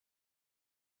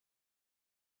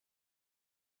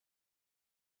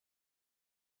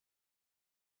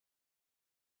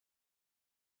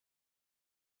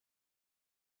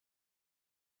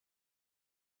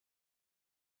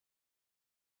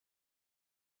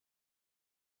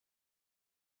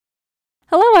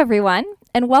Hello everyone,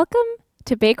 and welcome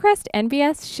to Baycrest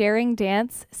NBS Sharing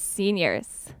Dance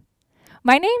Seniors.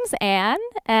 My name's Anne,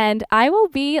 and I will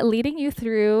be leading you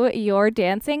through your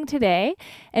dancing today,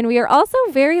 and we are also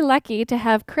very lucky to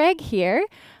have Craig here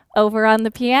over on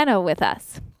the piano with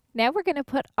us. Now we're going to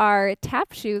put our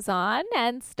tap shoes on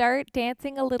and start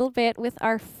dancing a little bit with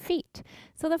our feet.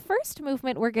 So the first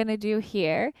movement we're going to do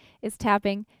here is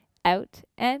tapping out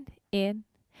and in,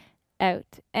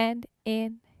 out and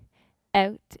in,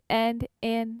 out and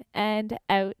in and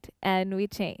out, and we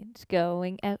change,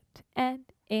 going out and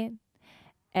in,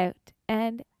 out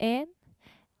and in,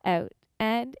 out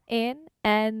and in,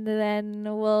 and then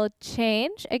we'll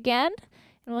change again,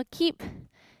 and we'll keep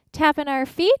tapping our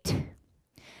feet.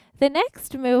 The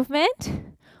next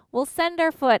movement, we'll send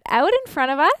our foot out in front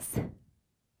of us,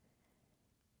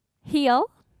 heel,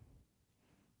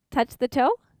 touch the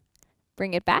toe,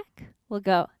 bring it back. We'll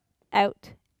go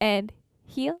out and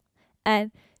heel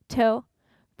and toe,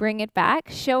 bring it back,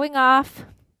 showing off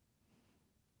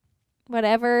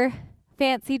whatever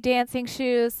fancy dancing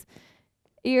shoes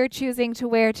you're choosing to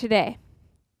wear today.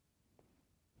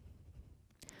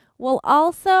 We'll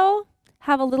also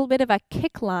have a little bit of a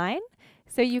kick line,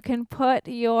 so you can put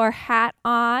your hat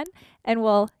on and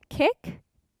we'll kick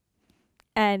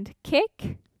and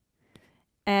kick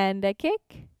and a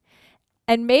kick.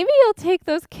 And maybe you'll take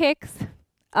those kicks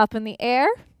up in the air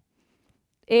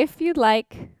if you'd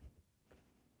like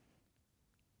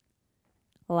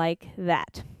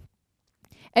that.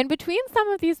 And between some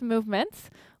of these movements,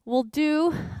 we'll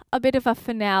do a bit of a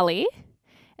finale,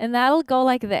 and that'll go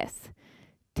like this.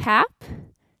 Tap,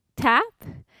 tap,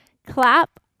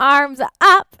 clap, arms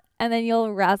up, and then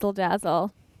you'll razzle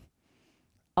dazzle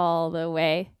all the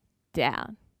way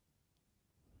down.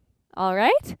 All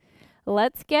right,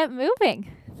 let's get moving.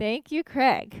 Thank you,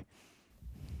 Craig.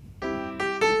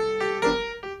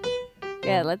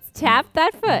 Good, let's tap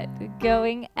that foot.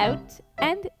 Going out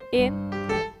and in,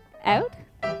 out.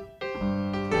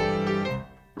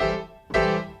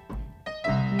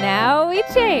 Now we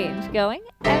change, going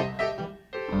out.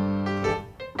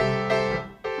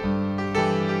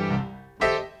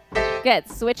 Good,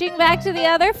 switching back to the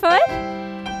other foot.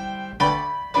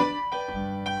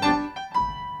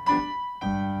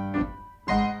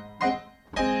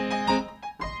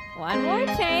 One more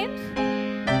change.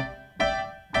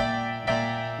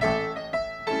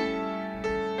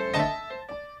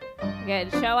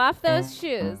 Good, show off those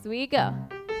shoes. We go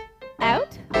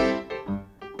out,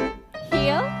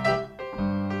 heel,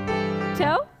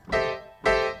 toe,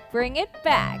 bring it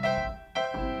back.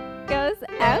 Goes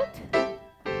out,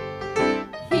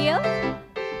 heel,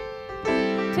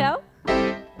 toe.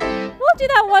 We'll do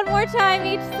that one more time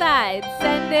each side.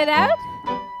 Send it out,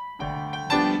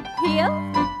 heel,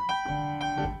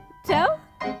 toe,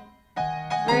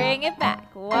 bring it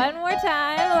back. One more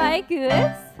time like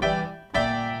this.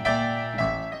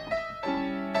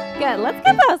 Good, let's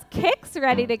get those kicks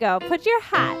ready to go. Put your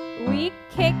hat. We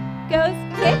kick, goes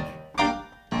kick,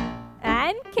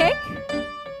 and kick.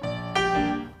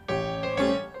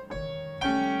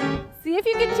 See if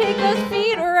you can take those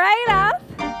feet right off.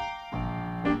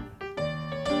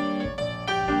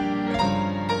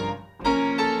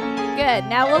 Good,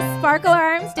 now we'll sparkle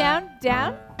our arms down,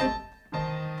 down,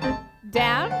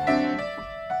 down,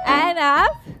 and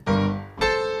up,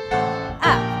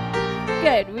 up.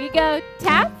 Good, we go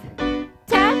tap,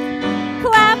 tap,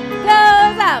 clap,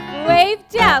 goes up, wave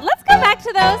down. Let's go back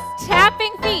to those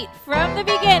tapping feet from the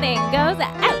beginning. Goes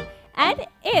out and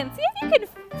in. See if you can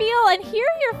feel and hear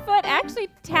your foot actually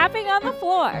tapping on the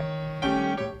floor.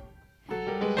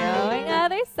 Going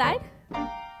other side.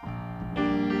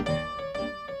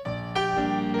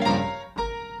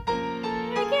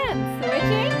 Again,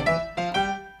 switching.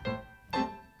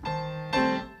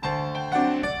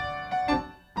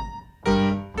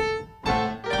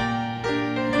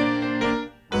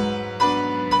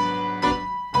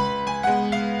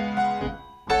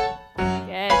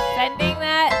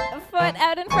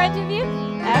 Out in front of you,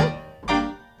 out,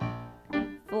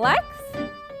 flex,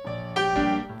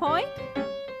 point,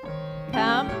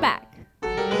 come back,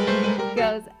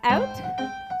 goes out,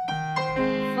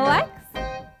 flex,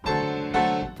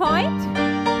 point,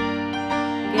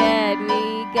 good,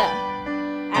 we go,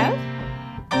 out,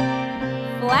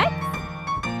 flex,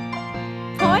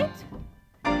 point,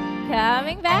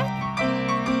 coming back,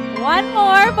 one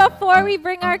more before we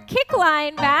bring our kick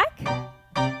line back.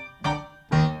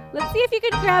 Let's see if you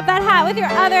can grab that hat with your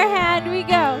other hand. We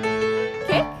go.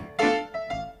 Kick.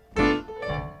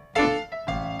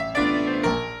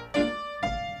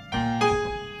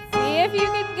 See if you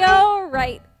can go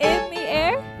right in the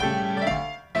air.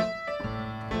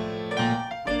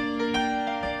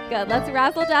 Good. Let's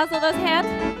razzle dazzle those hands.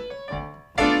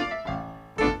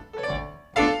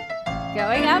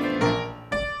 Going up.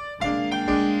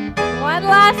 One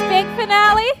last big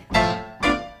finale.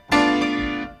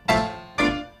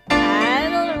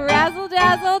 And razzle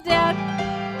dazzle down.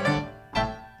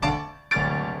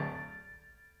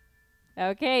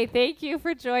 Okay, thank you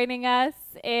for joining us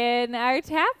in our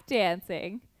tap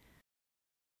dancing.